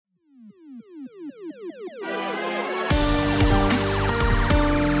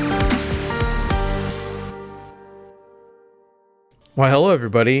Why, hello,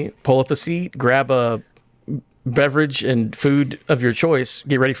 everybody. Pull up a seat, grab a beverage and food of your choice.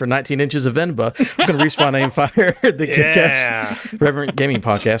 Get ready for 19 inches of Venba. We're going to Respawn Aim Fire, the kick-ass Reverent Gaming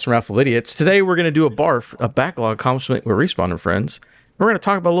Podcast from Raffle Idiots. Today, we're going to do a BARF, a backlog accomplishment with Respawn and friends. We're going to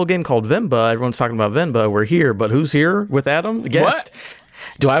talk about a little game called Venba. Everyone's talking about Venba. We're here, but who's here with Adam, the guest?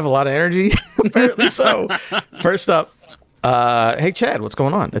 What? Do I have a lot of energy? Apparently so. First up, hey, Chad, what's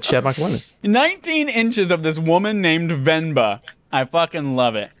going on? It's Chad Michael Lennis. 19 inches of this woman named Venba. I fucking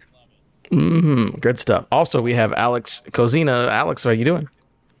love it. Good stuff. Also, we have Alex Cozina. Alex, how are you doing?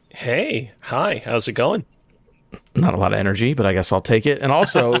 Hey, hi. How's it going? Not a lot of energy, but I guess I'll take it. And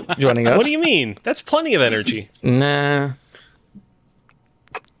also joining us. What do you mean? That's plenty of energy. Nah.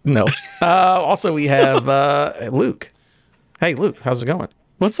 No. Also, we have Luke. Hey, Luke, how's it going?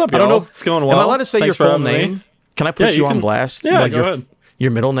 What's up, y'all? I don't know if it's going well. Am I allowed to say Thanks your for full having name? me. Can I put you on can, blast? Yeah, like go ahead.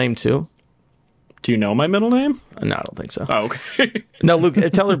 Your middle name, too? Do you know my middle name? No, I don't think so. Oh, okay. No, Luke,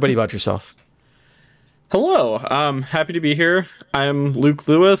 tell everybody about yourself. Hello. Happy to be here. I'm Luke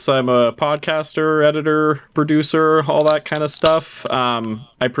Lewis. I'm a podcaster, editor, producer, all that kind of stuff.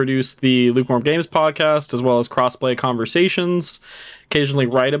 I produce the Lukewarm Games podcast as well as Crossplay Conversations. Occasionally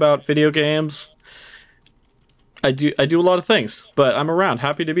write about video games. I do a lot of things, but I'm around.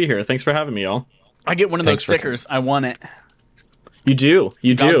 Happy to be here. Thanks for having me, y'all. I get one of those stickers. I won it. You do.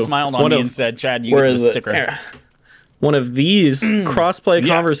 God smiled on me and said, Chad, you get the sticker. One of these crossplay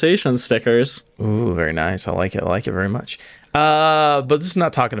conversation stickers. Ooh, very nice. I like it. I like it very much. But this is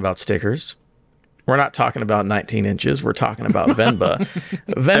not talking about stickers. We're not talking about 19 inches. We're talking about Venba.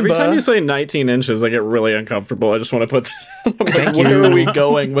 Every time you say 19 inches, I get really uncomfortable. I just want to put Thank where you. are we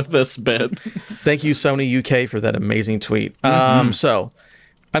going with this bit? Thank you, Sony UK, for that amazing tweet. So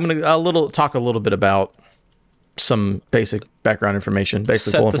I'm going to talk a little bit about some basic background information,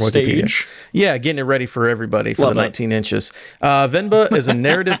 basically Set pulling the from Wikipedia. stage. Yeah, getting it ready for everybody for Love the it. 19 inches. Venba is a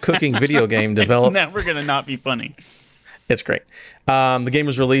narrative cooking video game developed. It's never going to not be funny. It's great. The game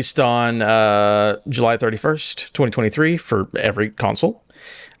was released on July 31st, 2023 for every console.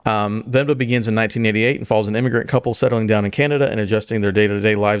 Venba begins in 1988 and follows an immigrant couple settling down in Canada and adjusting their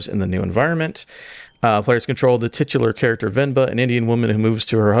day-to-day lives in the new environment. Players control the titular character Venba, an Indian woman who moves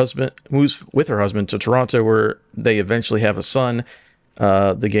with her husband to Toronto, where they eventually have a son.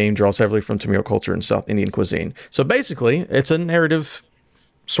 The game draws heavily from Tamil culture and South Indian cuisine. So basically, it's a narrative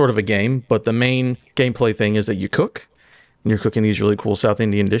sort of a game, but the main gameplay thing is that you cook. And you're cooking these really cool South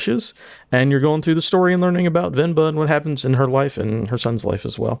Indian dishes, and you're going through the story and learning about Venba and what happens in her life and her son's life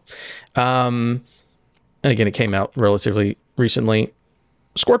as well. And again, it came out relatively recently.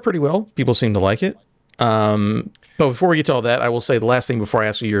 Scored pretty well. People seem to like it. But before we get to all that, I will say the last thing before I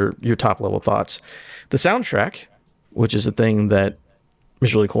ask you your top level thoughts. The soundtrack, which is the thing that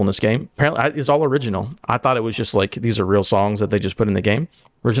is really cool in this game, apparently is all original. I thought it was just like these are real songs that they just put in the game.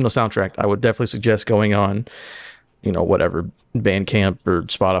 Original soundtrack. I would definitely suggest going on, whatever Bandcamp or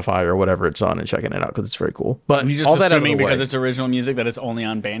Spotify or whatever it's on and checking it out because it's very cool. But You just all that assuming out of the because way, it's original music that it's only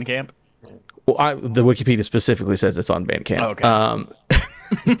on Bandcamp? well, the Wikipedia specifically says it's on Bandcamp.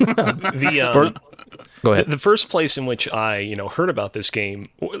 The Go ahead. the first place in which I heard about this game,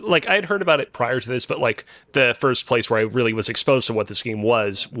 like I had heard about it prior to this, but like the first place where I really was exposed to what this game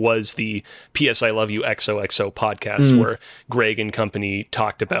was the PS I Love You XOXO podcast where Greg and company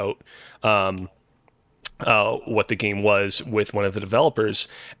talked about what the game was with one of the developers.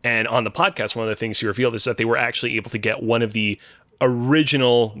 And on the podcast, one of the things he revealed is that they were actually able to get one of the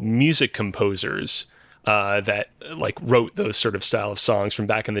original music composers that like wrote those sort of style of songs from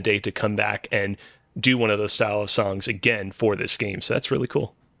back in the day to come back and do one of those style of songs again for this game. So that's really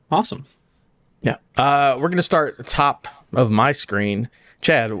cool. Awesome. Yeah. We're going to start at the top of my screen.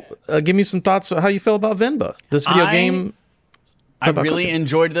 Chad, give me some thoughts on how you feel about Venba, this video game. I really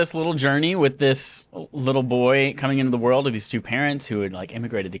enjoyed this little journey with this little boy coming into the world of these two parents who had like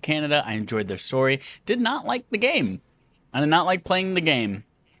immigrated to Canada. I enjoyed their story. Did not like the game. I did not like playing the game.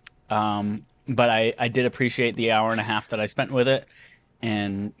 But I did appreciate the hour and a half that I spent with it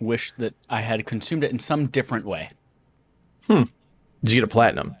and wish that I had consumed it in some different way. Did you get a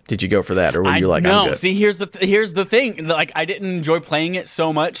platinum? Did you go for that? Or were you like, I'm no, good? see, here's the thing. Like, I didn't enjoy playing it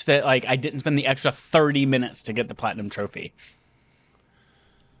so much that like I didn't spend the extra 30 minutes to get the platinum trophy.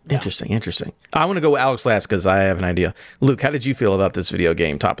 Interesting. I want to go with Alex last because I have an idea. Luke, how did you feel about this video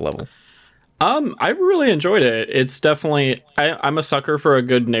game, top level? I really enjoyed it. It's definitely I'm a sucker for a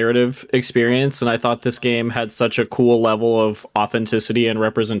good narrative experience, and I thought this game had such a cool level of authenticity and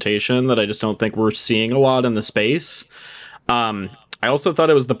representation that I just don't think we're seeing a lot in the space. I also thought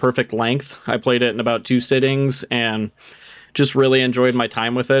it was the perfect length. I played it in about 2 sittings and just really enjoyed my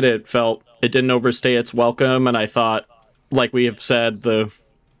time with it. It didn't overstay its welcome, and I thought like we have said, the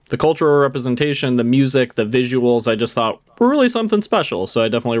cultural representation, the music, the visuals, I just thought were really something special. So I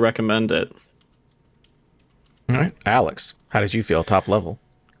definitely recommend it. All right, Alex, how did you feel top level?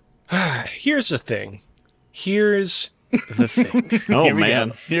 Here's the thing. Here's the thing. Oh Here we man,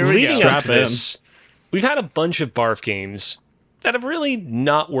 go. Here we Leading go. up Strap to this, we've had a bunch of BARF games that have really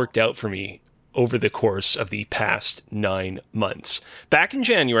not worked out for me over the course of the past 9 months. Back in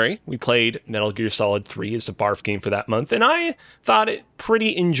January, we played Metal Gear Solid 3 as a BARF game for that month, and I thought it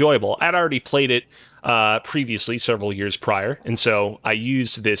pretty enjoyable. I'd already played it previously, several years prior, and so I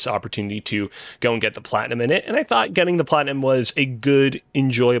used this opportunity to go and get the platinum in it, and I thought getting the platinum was a good,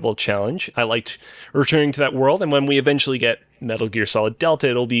 enjoyable challenge. I liked returning to that world, and when we eventually get Metal Gear Solid Delta,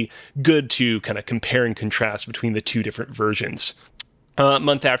 it'll be good to kind of compare and contrast between the two different versions.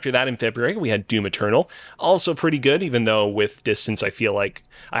 Month after that, in February, we had Doom Eternal. Also pretty good, even though with distance, I feel like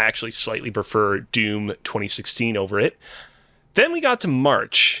I actually slightly prefer Doom 2016 over it. Then we got to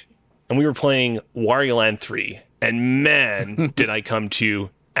March, and we were playing Wario Land 3. And man, did I come to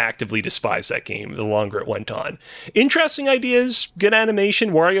actively despise that game the longer it went on. Interesting ideas, good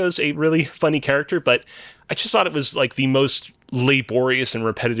animation. Wario's a really funny character, but I just thought it was like the most laborious and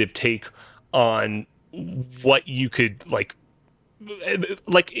repetitive take on what you could like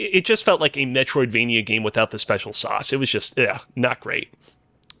it just felt like a Metroidvania game without the special sauce. It was just, not great.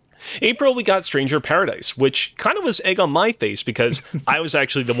 April, we got Stranger Paradise, which kind of was egg on my face because I was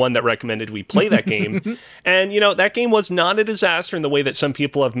actually the one that recommended we play that game. And, that game was not a disaster in the way that some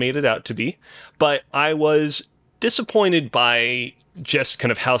people have made it out to be. But I was disappointed by just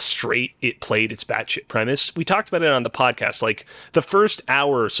kind of how straight it played its batshit premise. We talked about it on the podcast. Like, the first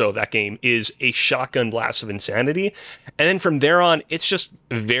hour or so of that game is a shotgun blast of insanity. And then from there on, it's just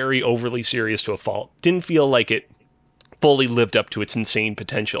very overly serious to a fault. Didn't feel like it fully lived up to its insane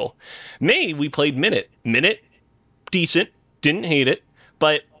potential. May, we played Minute. Minute, decent. Didn't hate it.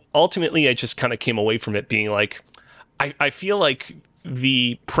 But ultimately, I just kind of came away from it being like, I feel like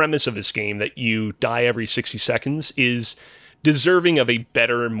the premise of this game, that you die every 60 seconds, is deserving of a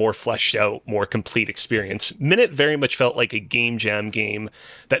better, more fleshed out, more complete experience. Minute very much felt like a game jam game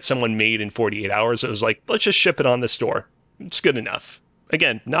that someone made in 48 hours. It was like, let's just ship it on the store. It's good enough.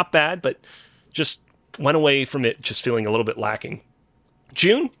 Again, not bad, but just went away from it just feeling a little bit lacking.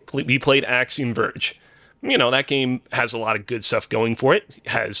 June, we played Axiom Verge. That game has a lot of good stuff going for it. It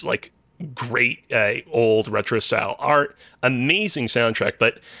has like great old retro style art, amazing soundtrack,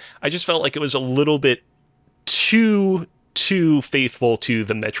 but I just felt like it was a little bit too faithful to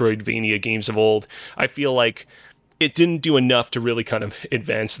the Metroidvania games of old. I feel like it didn't do enough to really kind of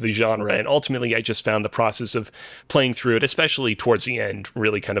advance the genre, and ultimately I just found the process of playing through it, especially towards the end,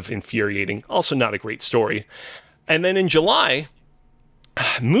 really kind of infuriating. Also not a great story. And then in July,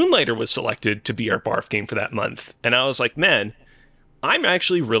 Moonlighter was selected to be our BARF game for that month, and I was like, man, I'm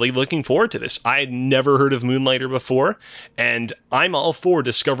actually really looking forward to this. I had never heard of Moonlighter before, and I'm all for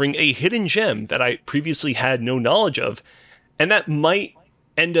discovering a hidden gem that I previously had no knowledge of, and that might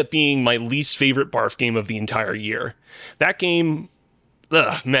end up being my least favorite BARF game of the entire year. That game,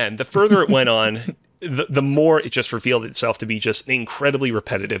 man, the further it went on, the more it just revealed itself to be just an incredibly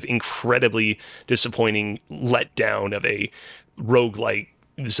repetitive, incredibly disappointing letdown of a roguelike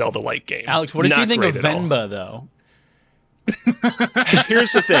Zelda-like game. Alex, what did you think of great at all. Venba, though?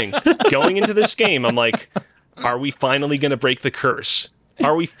 Here's the thing. Going into this game, I'm like, are we finally going to break the curse?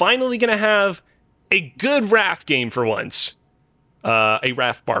 Are we finally going to have a good RAF game for once? A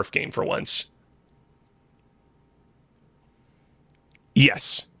RAF BARF game for once?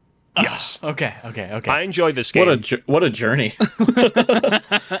 Yes. Yes. Okay. I enjoy this game. What a journey.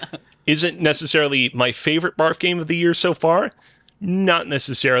 Isn't necessarily my favorite BARF game of the year so far. Not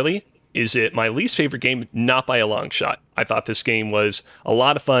necessarily. Is it my least favorite game? Not by a long shot. I thought this game was a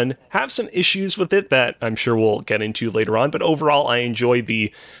lot of fun. Have some issues with it that I'm sure we'll get into later on, but overall I enjoyed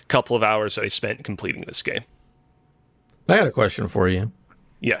the couple of hours that I spent completing this game. I got a question for you.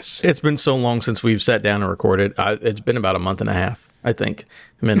 Yes. It's been so long since we've sat down and recorded. It's been about a month and a half, I think,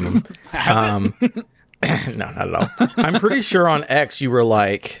 minimum. No, not at all. I'm pretty sure on X you were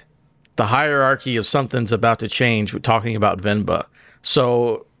like, the hierarchy of something's about to change, talking about Venba.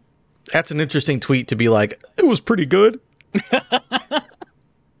 So that's an interesting tweet to be like, it was pretty good.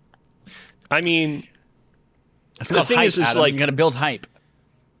 I mean, the thing is Adam. Like, you got to build hype.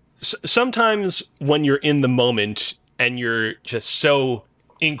 Sometimes when you're in the moment and you're just so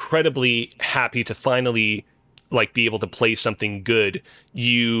incredibly happy to finally like be able to play something good,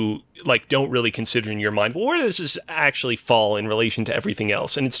 you like don't really consider in your mind, well, where does this actually fall in relation to everything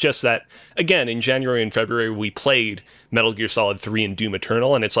else? And it's just that, again, in January and February, we played Metal Gear Solid 3 and Doom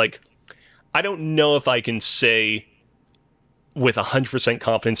Eternal, and it's like, I don't know if I can say with 100%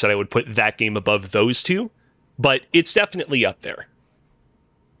 confidence that I would put that game above those two, but it's definitely up there.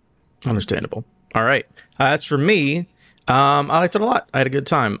 Understandable. All right. As for me, I liked it a lot. I had a good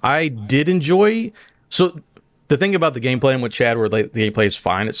time. I did enjoy. So the thing about the gameplay and with Chad, where like, the gameplay is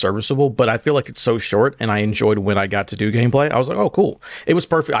fine, it's serviceable, but I feel like it's so short, and I enjoyed when I got to do gameplay. I was like, oh, cool. It was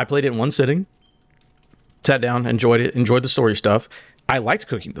perfect. I played it in one sitting, sat down, enjoyed it, enjoyed the story stuff. I liked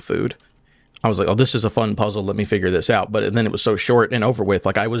cooking the food. I was like, oh, this is a fun puzzle. Let me figure this out. But then it was so short and over with.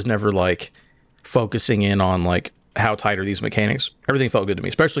 Like, I was never like focusing in on like how tight are these mechanics. Everything felt good to me,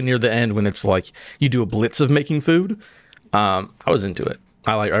 especially near the end when it's like you do a blitz of making food. I was into it.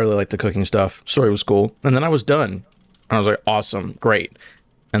 I really liked the cooking stuff. Story was cool. And then I was done. And I was like, awesome, great.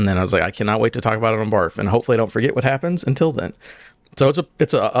 And then I was like, I cannot wait to talk about it on BARF. And hopefully I don't forget what happens until then. So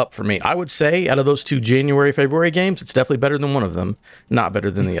it's a up for me. I would say out of those two January, February games, it's definitely better than one of them, not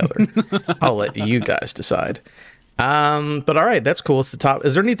better than the other. I'll let you guys decide. But all right, that's cool. It's the top.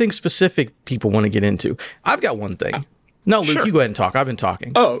 Is there anything specific people want to get into? I've got one thing. No, Luke, Sure. you go ahead and talk. I've been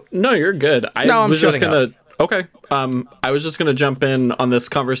talking. Oh, no, you're good. I'm was just shutting gonna Okay. I was just gonna jump in on this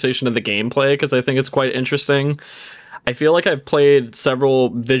conversation of the gameplay because I think it's quite interesting. I feel like I've played several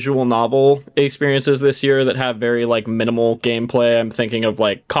visual novel experiences this year that have very like minimal gameplay. I'm thinking of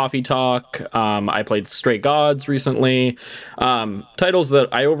like Coffee Talk. I played Stray Gods recently. Titles that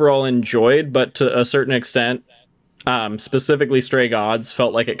I overall enjoyed, but to a certain extent, specifically Stray Gods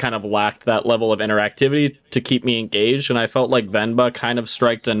felt like it kind of lacked that level of interactivity to keep me engaged, and I felt like Venba kind of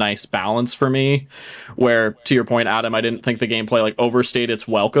struck a nice balance for me, where, to your point, Adam, I didn't think the gameplay like overstayed its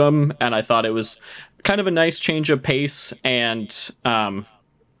welcome, and I thought it was kind of a nice change of pace, and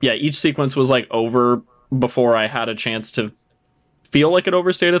each sequence was like over before I had a chance to feel like it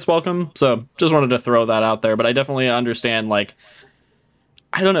overstayed its welcome. So just wanted to throw that out there, but I definitely understand, like,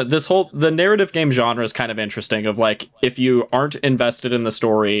 I don't know, the narrative game genre is kind of interesting, of like, if you aren't invested in the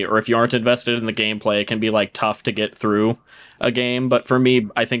story or if you aren't invested in the gameplay, it can be like tough to get through a game. But for me,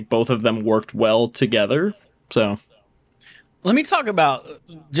 I think both of them worked well together. So Let me talk about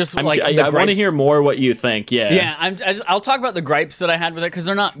just I like want to hear more what you think. Yeah. Yeah, I'll talk about the gripes that I had with it, because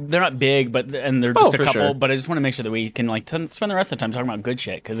they're not big, and they're just a for couple. sure. But I just want to make sure that we can like spend the rest of the time talking about good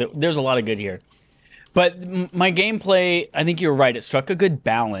shit, because there's a lot of good here. But my gameplay, I think you're right. It struck a good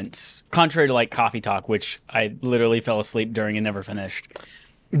balance, contrary to like Coffee Talk, which I literally fell asleep during and never finished.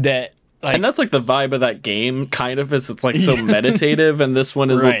 That. Like, And that's like the vibe of that game, kind of, is it's like so meditative, and this one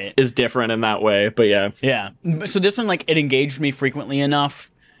is Right. is different in that way. But yeah. yeah. So this one, like, it engaged me frequently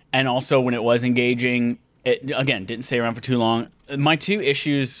enough, and also when it was engaging, it again didn't stay around for too long. My two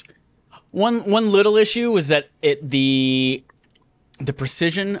issues, one little issue was that the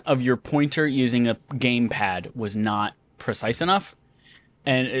precision of your pointer using a gamepad was not precise enough.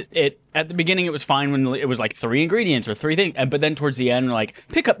 And it at the beginning it was fine when it was like 3 ingredients or 3 things, but then towards the end we're like,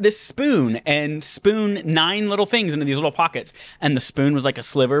 pick up this spoon and spoon 9 little things into these little pockets, and the spoon was like a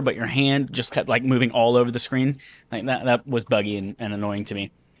sliver, but your hand just kept like moving all over the screen. Like that was buggy and annoying to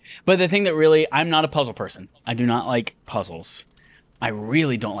me. But the thing that really, I'm not a puzzle person. I do not like puzzles. I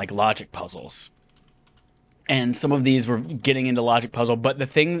really don't like logic puzzles. And some of these were getting into logic puzzle, but the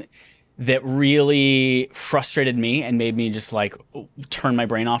thing that really frustrated me and made me just like turn my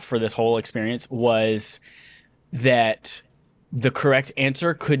brain off for this whole experience was that the correct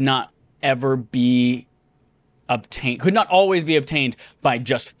answer could not always be obtained by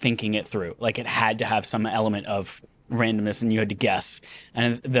just thinking it through. Like, it had to have some element of randomness and you had to guess.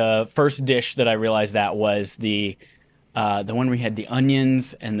 And the first dish that I realized that was the one where we had the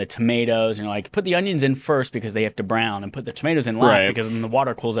onions and the tomatoes, and you're like, put the onions in first because they have to brown, and put the tomatoes in last Right. because then the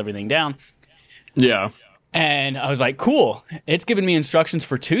water cools everything down. Yeah. And I was like, cool. It's given me instructions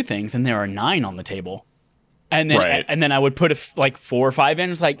for 2 things, and there are 9 on the table. And then Right. and then I would put like 4 or 5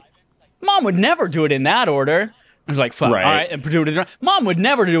 in. It's like, Mom would never do it in that order. I was like, fuck, Right. all right, and do it in. Mom would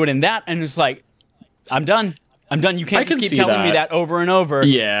never do it in that. And it's like, I'm done. You can't I can just keep see telling me that. that over and over.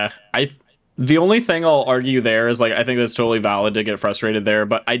 Yeah, the only thing I'll argue there is, like, I think that's totally valid to get frustrated there,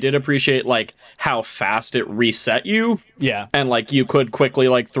 but I did appreciate like how fast it reset you, Yeah. and like you could quickly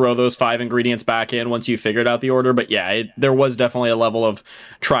like throw those 5 ingredients back in once you figured out the order. But yeah, there was definitely a level of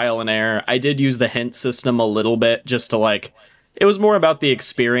trial and error. I did use the hint system a little bit just to like, it was more about the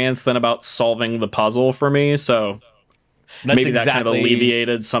experience than about solving the puzzle for me. So That's maybe that kind of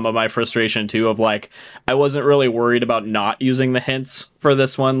alleviated some of my frustration too, of like, I wasn't really worried about not using the hints for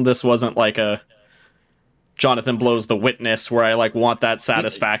this one. This wasn't like a Jonathan Blows the Witness where I like want that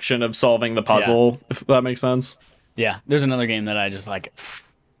satisfaction of solving the puzzle, if that makes sense. Yeah. There's another game that I just like,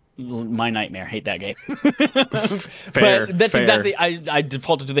 my nightmare. Hate that game. Fair. But that's fair. exactly, I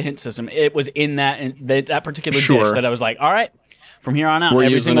defaulted to the hint system. It was in that particular Sure. dish that I was like, all right, from here on out, We're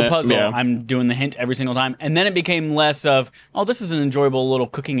every using single it, puzzle, yeah. I'm doing the hint every single time. And then it became less of, oh, this is an enjoyable little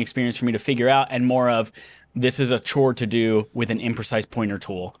cooking experience for me to figure out, and more of, this is a chore to do with an imprecise pointer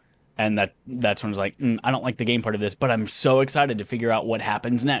tool. And that's when I was like, I don't like the game part of this, but I'm so excited to figure out what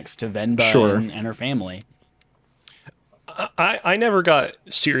happens next to Venba Sure. and her family. I never got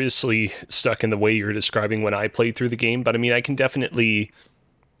seriously stuck in the way you're describing when I played through the game, but I mean, I can definitely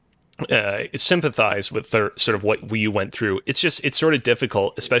sympathize with sort of what you went through. It's sort of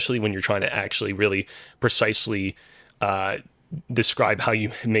difficult, especially when you're trying to actually really precisely describe how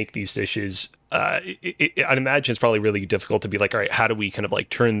you make these dishes. I'd imagine it's probably really difficult to be like, all right, how do we kind of like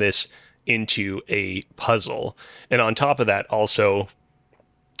turn this into a puzzle? And on top of that, also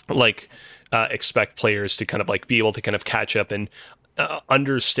like expect players to kind of like be able to kind of catch up and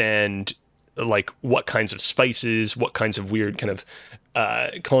understand like what kinds of spices, what kinds of weird kind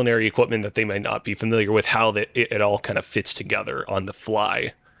of culinary equipment that they might not be familiar with, how that it all kind of fits together on the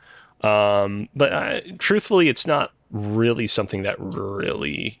fly. But truthfully, it's not really something that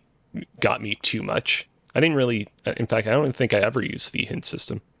really got me too much. I didn't really, in fact, I don't think I ever used the hint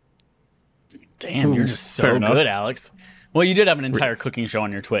system. Damn, you're just fair so enough. good, Alex. Well, you did have an entire cooking show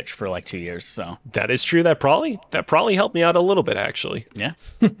on your Twitch for like 2 years, so That is true. That probably helped me out a little bit, actually. yeah.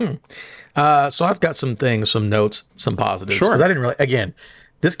 So I've got some notes, some positives. Sure. Because I didn't really, again,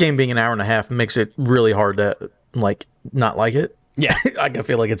 this game being an hour and a half makes it really hard to like not like it. Yeah. I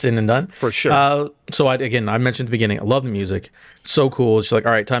feel like it's in and done. For sure. So I mentioned at the beginning, I love the music. So cool. It's just like,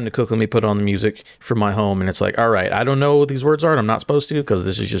 all right, time to cook. Let me put on the music from my home. And it's like, all right, I don't know what these words are, and I'm not supposed to because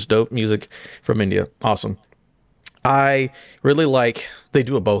this is just dope music from India. Awesome. I really like, they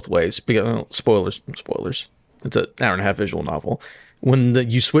do it both ways. Because, spoilers. It's an hour and a half visual novel. When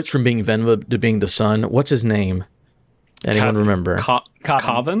you switch from being Venba to being the son, what's his name? Anyone Kevin. remember?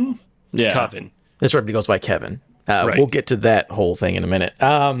 Coven? Yeah. Coven. That's right, but he goes by Kevin. Right. We'll get to that whole thing in a minute.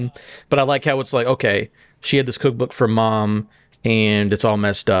 But I like how it's like, okay, she had this cookbook for mom, and it's all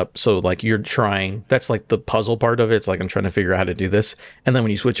messed up. So, like, you're trying. That's, like, the puzzle part of it. It's like, I'm trying to figure out how to do this. And then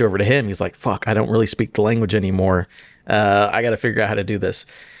when you switch over to him, he's like, fuck, I don't really speak the language anymore. I got to figure out how to do this.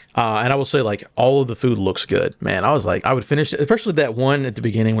 And I will say, like, all of the food looks good, man. I was like, I would finish it, especially that one at the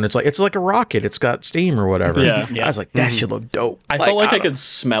beginning when it's like a rocket. It's got steam or whatever. Yeah. I was like, that should look dope. I felt like I don't- could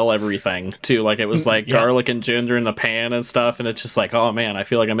smell everything too. Like it was like garlic and ginger in the pan and stuff, and it's just like, oh man, I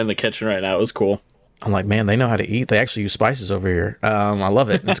feel like I'm in the kitchen right now. It was cool. I'm like, man, they know how to eat. They actually use spices over here. I love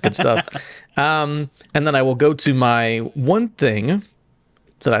it. It's good stuff. And then I will go to my one thing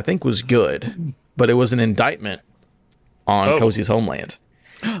that I think was good, but it was an indictment on Cozy's Homeland.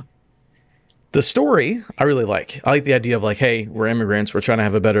 The story I really like. I like the idea of like, hey, we're immigrants. We're trying to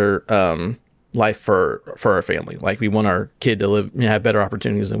have a better life for our family. Like we want our kid to live, have better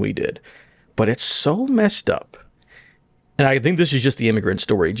opportunities than we did. But it's so messed up. And I think this is just the immigrant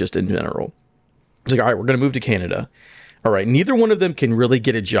story, just in general. It's like, all right, we're going to move to Canada. All right, neither one of them can really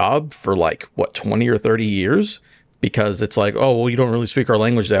get a job for like, what, 20 or 30 years? Because it's like, oh, well, you don't really speak our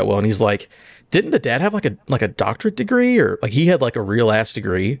language that well. And he's like, didn't the dad have like a doctorate degree? Or like he had like a real ass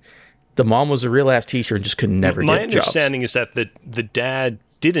degree. The mom was a real ass teacher and just could never My get jobs. understanding is that the dad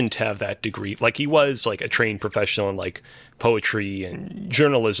didn't have that degree. Like he was like a trained professional in like poetry and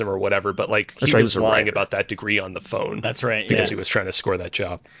journalism or whatever, but like he right, he was was a lying writer. about that degree on the phone. That's right, Because yeah. he was trying to score that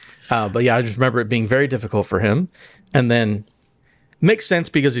job. But yeah, I just remember it being very difficult for him. And then makes sense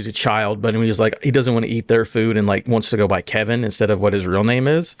because he's a child, but he was like, he doesn't want to eat their food and like wants to go by Kevin instead of what his real name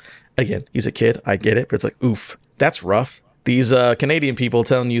is. Again, he's a kid. I get it. But it's like, oof, that's rough. These Canadian people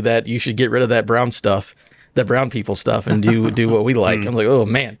telling you that you should get rid of that brown stuff, that brown people stuff, and do what we like. I'm like, oh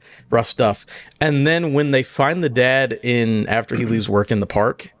man, rough stuff. And then when they find the dad in after he leaves work in the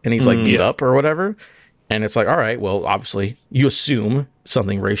park and he's like beat up or whatever, and it's like, all right, well, obviously you assume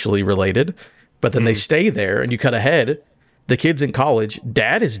something racially related, but then they stay there and you cut ahead. The kid's in college,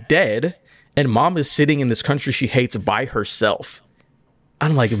 dad is dead, and mom is sitting in this country she hates by herself.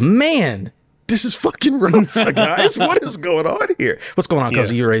 I'm like, man, this is fucking rough, guys. What is going on here? What's going on,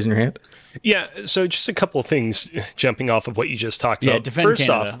 Cozy? You raising your hand? Yeah, so just a couple of things jumping off of what you just talked Yeah, about. defend First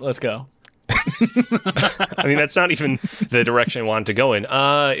Canada. off, Let's go. I mean, that's not even the direction I wanted to go in.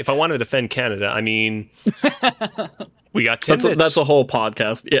 If I wanted to defend Canada, I mean, we got Timbits. That's a whole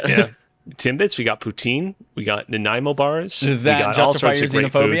podcast. Yeah. Yeah. Timbits, we got poutine, we got Nanaimo bars. Does that we got justify all sorts your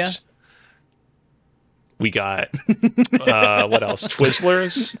of great xenophobia? foods. We got, what else?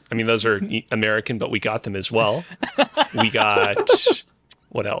 Twizzlers. I mean, those are American, but we got them as well. We got,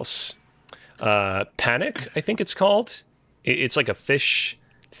 what else? Panic, I think it's called. It's like a fish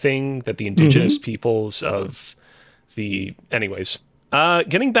thing that the indigenous peoples of anyways,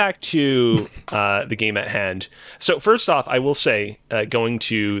 Getting back to the game at hand. So first off, I will say, going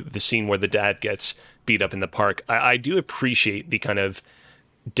to the scene where the dad gets beat up in the park, I do appreciate the kind of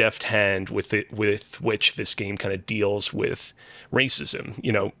deft hand with which this game kind of deals with racism.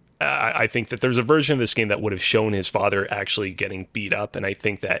 You know, I think that there's a version of this game that would have shown his father actually getting beat up, and I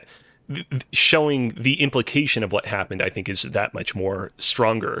think that showing the implication of what happened, I think, is that much more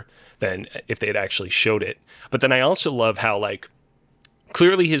stronger than if they had actually showed it. But then I also love how, like,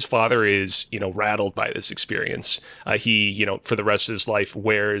 clearly his father is, you know, rattled by this experience. He, you know, for the rest of his life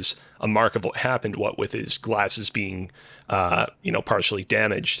wears a mark of what happened, what with his glasses being, you know, partially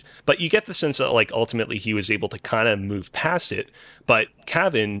damaged. But you get the sense that, like, ultimately he was able to kind of move past it. But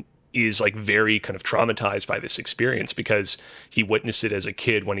Kevin is, like, very kind of traumatized by this experience because he witnessed it as a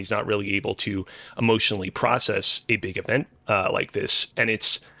kid when he's not really able to emotionally process a big event like this. And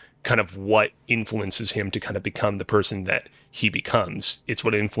it's kind of what influences him to kind of become the person that he becomes. It's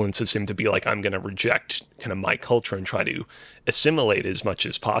what influences him to be like, I'm going to reject kind of my culture and try to assimilate as much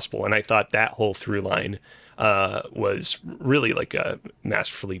as possible. And I thought that whole through line was really, like,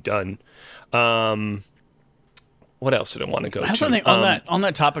 masterfully done. What else did I want to go I also to? think on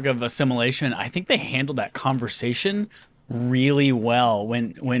that topic of assimilation, I think they handled that conversation really well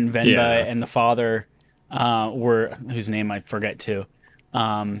when Venba and the father were, whose name I forget too.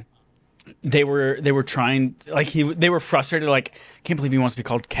 They were trying, like, they were frustrated, like, can't believe he wants to be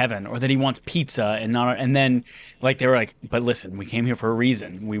called Kevin, or that he wants pizza and not, and then, like, they were like, but listen, we came here for a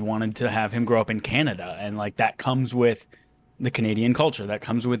reason. We wanted to have him grow up in Canada, and, like, that comes with the Canadian culture, that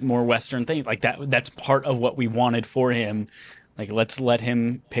comes with more Western things, like that's part of what we wanted for him. Like, let's let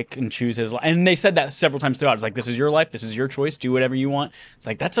him pick and choose his life. And they said that several times throughout. It's like, this is your life, this is your choice, do whatever you want. It's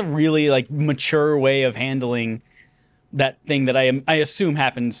like, that's a really, like, mature way of handling that thing that I assume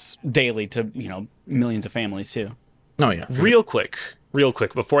happens daily to, you know, millions of families too. Oh yeah. Real quick,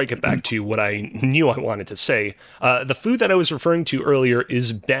 before I get back to what I knew I wanted to say, the food that I was referring to earlier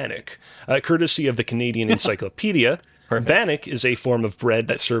is bannock, courtesy of the Canadian Encyclopedia. Bannock is a form of bread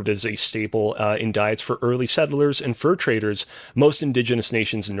that served as a staple in diets for early settlers and fur traders. Most indigenous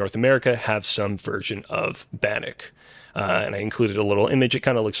nations in North America have some version of bannock. And I included a little image. It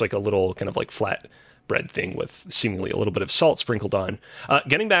kind of looks like a little kind of like flat bread thing with seemingly a little bit of salt sprinkled on.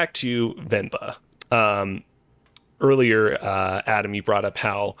 Getting back to Venba. Earlier, Adam, you brought up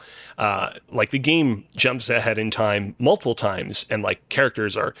how, like, the game jumps ahead in time multiple times, and, like,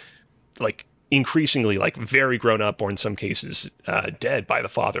 characters are, like, increasingly, like, very grown up, or in some cases dead by the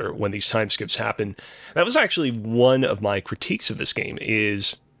father when these time skips happen. That was actually one of my critiques of this game.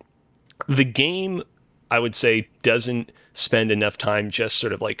 Is the game, I would say, doesn't spend enough time just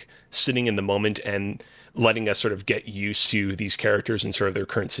sort of, like, sitting in the moment and letting us sort of get used to these characters and sort of their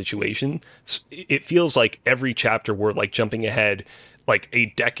current situation. It feels like every chapter we're, like, jumping ahead like a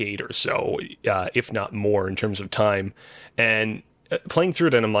decade or so, if not more, in terms of time. And playing through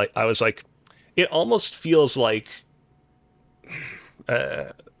it, and I was like, it almost feels like,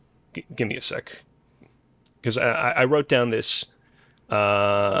 give me a sec, because I wrote down this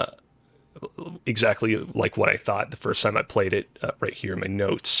exactly like what I thought the first time I played it, right here in my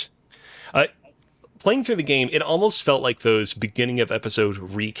notes. Playing through the game, it almost felt like those beginning of episode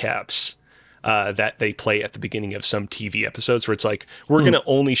recaps that they play at the beginning of some TV episodes, where it's like, we're going to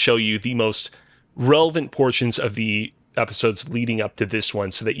only show you the most relevant portions of the episodes leading up to this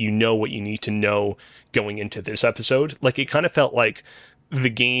one so that you know what you need to know going into this episode. Like, it kind of felt like the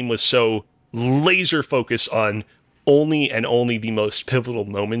game was so laser focused on only the most pivotal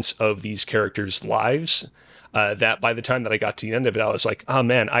moments of these characters' lives that by the time that I got to the end of it, I was like, oh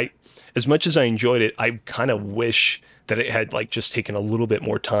man, as much as I enjoyed it, I kind of wish that it had, like, just taken a little bit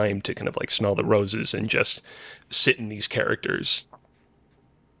more time to kind of, like, smell the roses and just sit in these characters.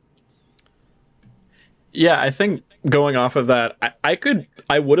 Yeah, I think going off of that,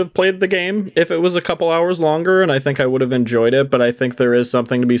 I would have played the game if it was a couple hours longer, and I think I would have enjoyed it, but I think there is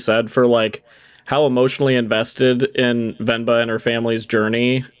something to be said for, like, how emotionally invested in Venba and her family's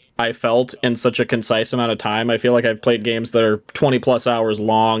journey I felt in such a concise amount of time. I feel like I've played games that are 20 plus hours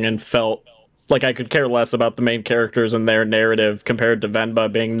long and felt like I could care less about the main characters and their narrative compared to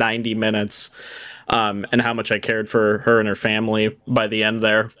Venba being 90 minutes, and how much I cared for her and her family by the end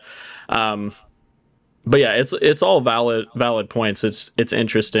there. But yeah, it's all valid points. It's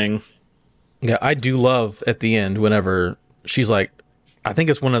interesting. Yeah, I do love at the end whenever she's like, I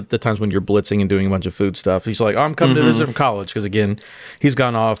think it's one of the times when you're blitzing and doing a bunch of food stuff. He's like, oh, I'm coming to visit from college. Because again, he's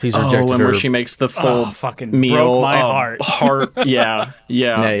gone off. He's rejected and her. where she makes the full fucking meal. broke my heart. Yeah.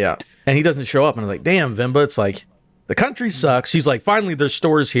 Yeah. And he doesn't show up. And I'm like, damn, Venba. It's like, the country sucks. She's like, finally, there's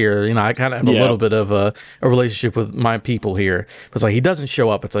stores here. You know, I kind of have a Yeah. little bit of a relationship with my people here. But it's like, he doesn't show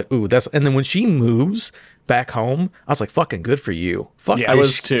up. It's like, ooh, that's, and then when she moves back home, I was like, fucking good for you. Fuck Yeah. I this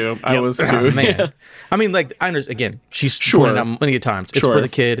was too. I was Oh, too. man. Yeah. I mean, like, I understand, again, she's Sure. pointed out many times. It's Sure. for the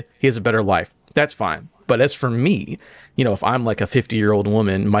kid. He has a better life. That's fine. But as for me, you know, if I'm like a 50-year-old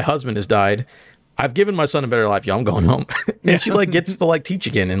woman, my husband has died, I've given my son a better life. Yo, I'm going home. And she like gets to like teach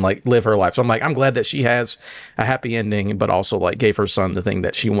again and like live her life. So I'm like, I'm glad that she has a happy ending, but also like gave her son the thing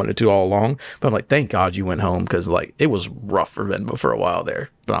that she wanted to all along. But I'm like, thank God you went home, because like it was rough for Venba for a while there.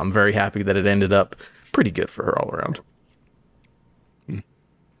 But I'm very happy that it ended up pretty good for her all around.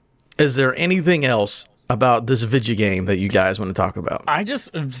 Is there anything else about this video game that you guys want to talk about? I just,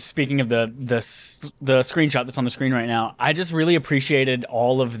 speaking of the screenshot that's on the screen right now, I just really appreciated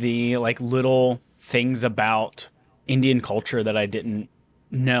all of the like little things about Indian culture that I didn't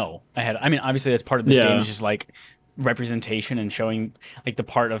know ahead. I mean, obviously that's part of this Yeah. game is just like representation and showing like the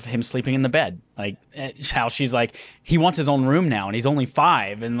part of him sleeping in the bed, like how she's like, he wants his own room now and he's only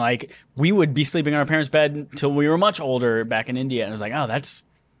 5, and like we would be sleeping in our parents' bed until we were much older back in India, and I was like, oh, that's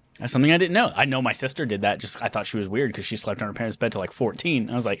something I didn't know. I know my sister did that. Just I thought she was weird because she slept on her parents' bed till like 14.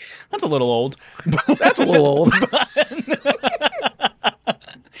 I was like, that's a little old. That's a little old.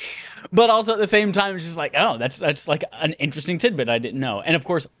 But also at the same time, it's just like, oh, that's like an interesting tidbit I didn't know. And of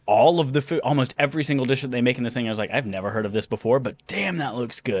course, all of the food, almost every single dish that they make in this thing, I was like, I've never heard of this before, but damn, that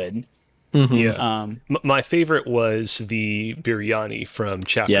looks good. Yeah. My favorite was the biryani from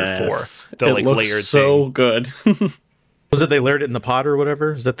chapter Yes. 4. The It like looks layered so thing. good. Was it they layered it in the pot or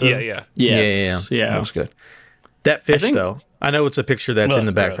whatever? Is that the Yeah. Yes. Yeah. Yeah. That was good. That fish think- though. I know it's a picture that's in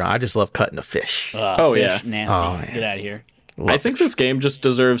the Gross. background. I just love cutting a fish. Oh, Fish, yeah. nasty. Oh, man. Get out of here. I think this game just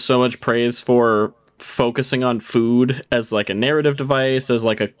deserves so much praise for focusing on food as like a narrative device, as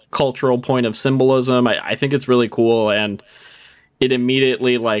like a cultural point of symbolism. I think it's really cool, and it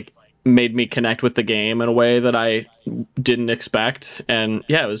immediately like made me connect with the game in a way that I didn't expect. And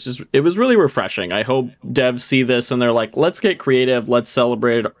yeah, it was really refreshing. I hope devs see this and they're like, let's get creative, let's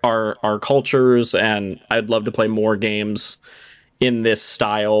celebrate our cultures, and I'd love to play more games in this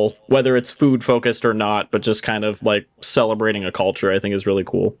style, whether it's food focused or not, but just kind of like celebrating a culture, I think is really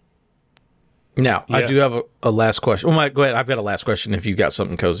cool. Now, I Yeah. do have a last question. Well, go ahead. I've got a last question if you got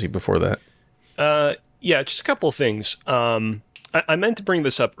something cozy before that. Yeah, just a couple of things. I meant to bring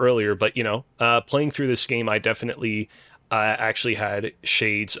this up earlier, but playing through this game, I definitely actually had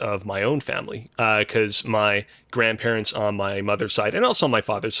shades of my own family, because my grandparents on my mother's side, and also on my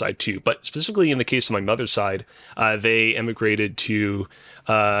father's side too, but specifically in the case of my mother's side, they immigrated to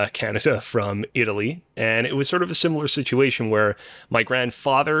Canada from Italy, and it was sort of a similar situation where my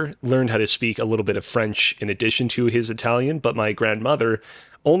grandfather learned how to speak a little bit of French in addition to his Italian, but my grandmother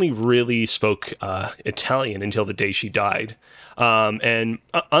only really spoke Italian until the day she died. And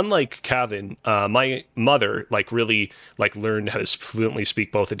unlike Kevin, my mother really learned how to fluently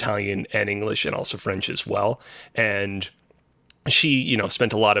speak both Italian and English, and also French as well. And she,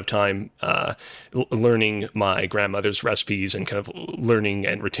 spent a lot of time learning my grandmother's recipes and kind of learning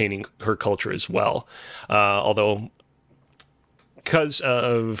and retaining her culture as well. Although, because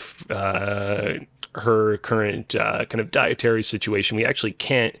of her current kind of dietary situation, we actually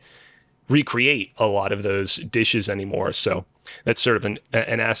can't recreate a lot of those dishes anymore. So that's sort of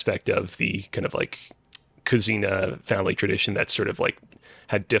an aspect of the kind of like Cuisina family tradition that's sort of like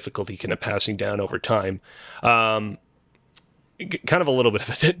had difficulty kind of passing down over time. Kind of a little bit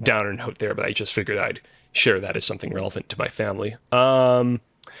of a downer note there, but I just figured I'd share that as something relevant to my family. Another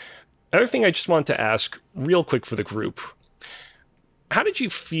thing I just want to ask real quick for the group. How did you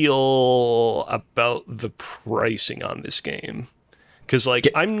feel about the pricing on this game? Because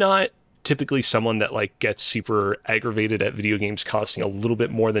I'm not typically someone that gets super aggravated at video games costing a little bit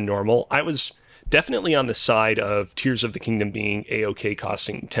more than normal. I was definitely on the side of Tears of the Kingdom being A-OK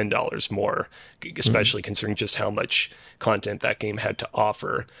costing $10 more, especially considering just how much content that game had to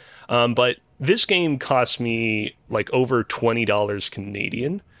offer. But this game cost me over $20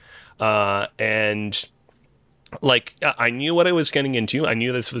 Canadian. And I knew what I was getting into. I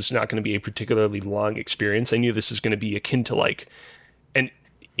knew this was not going to be a particularly long experience. I knew this was going to be akin to an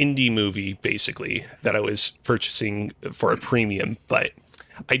indie movie, basically, that I was purchasing for a premium. But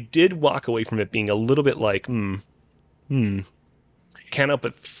I did walk away from it being a little bit can't help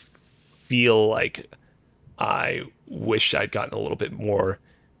but feel like I wished I'd gotten a little bit more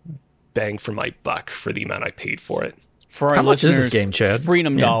bang for my buck for the amount I paid for it. For our How much is listeners, this game, Chad?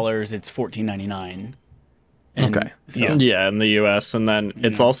 Freedom Yeah. dollars, it's $14.99. Okay. So, Yeah, in the US, and then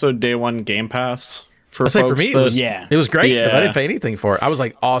it's also day one Game Pass for I'll say for folks me, it was Yeah. it was great because I Yeah. didn't pay anything for it. I was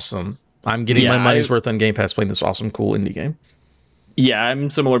like, awesome. I'm getting my money's worth on Game Pass playing this awesome, cool indie game. Yeah, I'm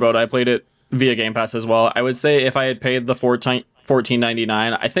similar boat. I played it via Game Pass as well. I would say if I had paid the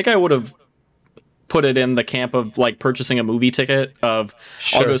 $14.99, I think I would have put it in the camp of like purchasing a movie ticket of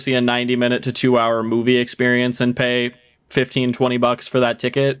I'll go see a 90-minute to 2-hour movie experience and pay $15-20 for that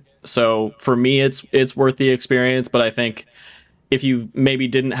ticket. So for me, it's worth the experience. But I think if you maybe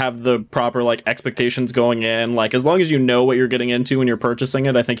didn't have the proper like expectations going in, like as long as you know what you're getting into when you're purchasing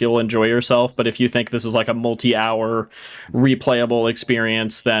it, I think you'll enjoy yourself. But if you think this is like a multi-hour replayable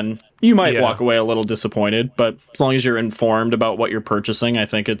experience, then you might walk away a little disappointed. But as long as you're informed about what you're purchasing, I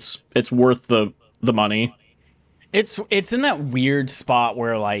think it's worth the money. It's in that weird spot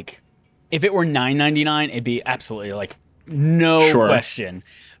where like if it were $9.99, it'd be absolutely like no question.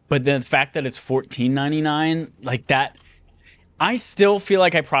 But the fact that it's $14.99, like that, I still feel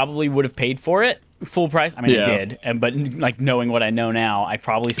like I probably would have paid for it full price. I mean, I did, but like knowing what I know now, I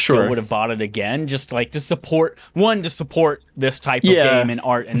probably still would have bought it again, just to support this type of game and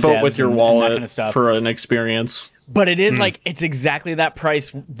art and vote with your wallet and that kind of stuff for an experience. But it is like it's exactly that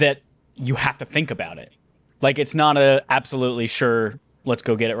price that you have to think about it. Like it's not a absolutely sure. Let's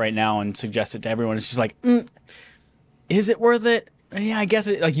go get it right now and suggest it to everyone. It's just like, is it worth it? Yeah, I guess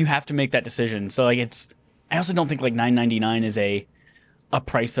it. Like you have to make that decision. So like it's. I also don't think like $9.99 is a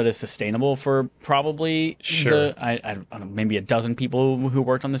price that is sustainable for probably I don't know, maybe a dozen people who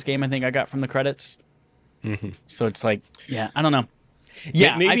worked on this game. I think I got from the credits. Mm-hmm. So it's like, I don't know.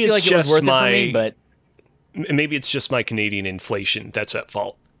 Yeah, maybe I feel like it was worth it for me, but maybe it's just my Canadian inflation that's at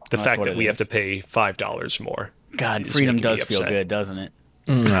fault. The fact that we have to pay $5 more. God, freedom does feel good, doesn't it?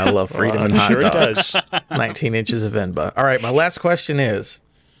 I love freedom and hot sure it dogs. does. 19 inches of Venba. All right, my last question is,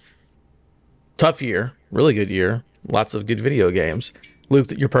 tough year, really good year, lots of good video games.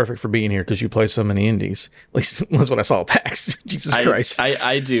 Luke, you're perfect for being here because you play so many indies. At least that's what I saw at PAX. Jesus Christ.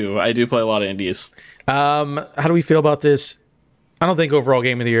 I do play a lot of indies. How do we feel about this? I don't think overall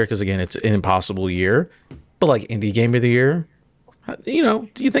game of the year because, again, it's an impossible year. But, like, indie game of the year, do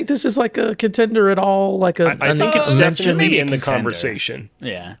you think this is like a contender at all? Like I think it's definitely in the contender. Conversation.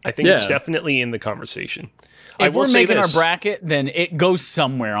 Yeah. I think it's definitely in the conversation. If we're making our bracket, then it goes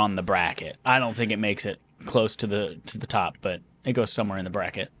somewhere on the bracket. I don't think it makes it close to the top, but it goes somewhere in the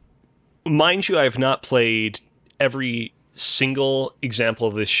bracket. Mind you, I have not played every single example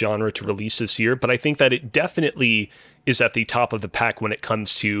of this genre to release this year, but I think that it definitely is at the top of the pack when it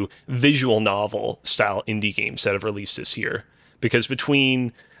comes to visual novel style indie games that have released this year. Because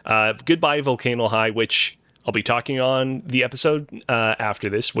between Goodbye Volcano High, which I'll be talking on the episode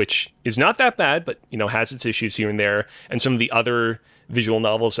after this, which is not that bad, but has its issues here and there, and some of the other visual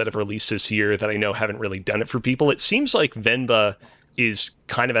novels that have released this year that I know haven't really done it for people, it seems like Venba is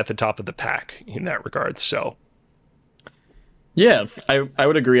kind of at the top of the pack in that regard. So, yeah, I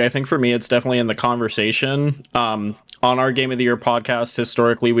would agree. I think for me, it's definitely in the conversation. On our Game of the Year podcast,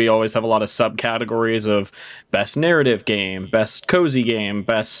 historically, we always have a lot of subcategories of best narrative game, best cozy game,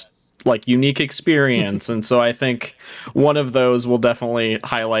 best like unique experience. And so I think one of those will definitely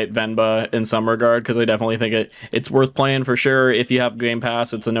highlight Venba in some regard, because I definitely think it's worth playing for sure. If you have Game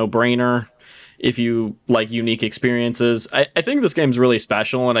Pass, it's a no-brainer. If you like unique experiences, I think this game's really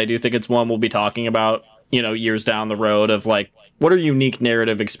special, and I do think it's one we'll be talking about, years down the road of like, what are unique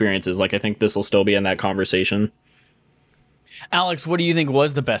narrative experiences? Like, I think this will still be in that conversation. Alex, what do you think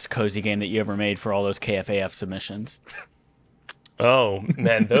was the best cozy game that you ever made for all those KFAF submissions? Oh,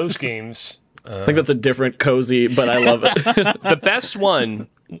 man, those games. I think that's a different cozy, but I love it. The best one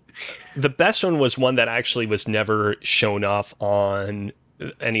was one that actually was never shown off on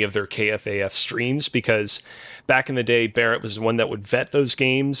any of their KFAF streams, because back in the day, Barrett was the one that would vet those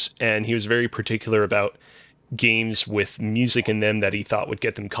games, and he was very particular about games with music in them that he thought would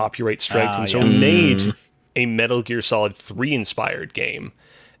get them copyright striked, and so made a Metal Gear Solid 3 inspired game.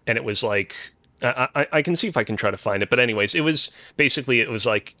 And it was like, I can see if I can try to find it, but anyways, it was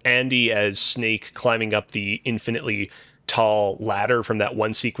like Andy as Snake climbing up the infinitely tall ladder from that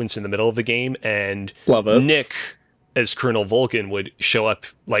one sequence in the middle of the game, and Nick as Colonel Vulcan would show up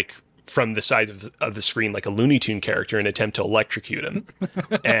like from the side of the screen like a Looney Tune character and attempt to electrocute him.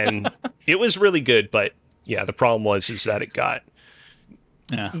 And it was really good, but yeah, the problem was that it got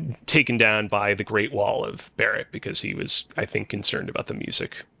taken down by the Great Wall of Barrett, because he was, I think, concerned about the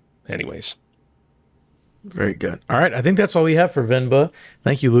music. Anyways. Very good. All right, I think that's all we have for Venba.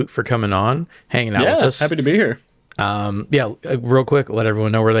 Thank you, Luke, for coming on, hanging out with us. Happy to be here. Real quick, let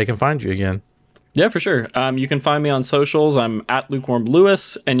everyone know where they can find you again. Yeah, for sure. You can find me on socials. I'm at Lukewarm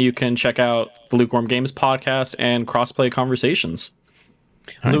Lewis, and you can check out the Lukewarm Games podcast and Crossplay Conversations.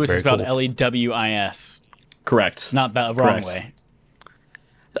 Lewis is spelled Lewis. Correct. Not the wrong way.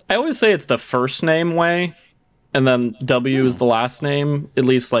 I always say it's the first name way, and then W is the last name. At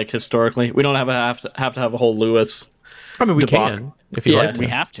least like historically, we don't have to have a whole Lewis. I mean, we Debacle. can if you Yeah, like to. We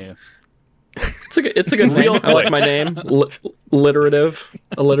have to. It's a good name. I like my name. Alliterative,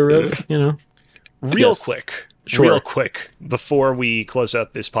 you know. Real Yes. quick, Sure. real quick, before we close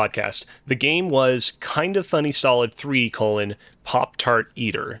out this podcast, the game was Kind of Funny Solid 3, Pop Tart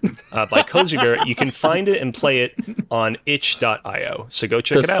Eater by Cozy Bear. You can find it and play it on itch.io. So go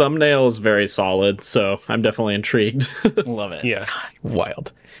check This it out. thumbnail is very solid, so I'm definitely intrigued. Love it. Yeah.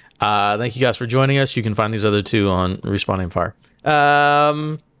 Wild. Thank you guys for joining us. You can find these other two on Respawn and Fire.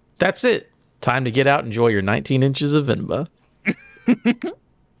 That's it. Time to get out and enjoy your 19 inches of Venba.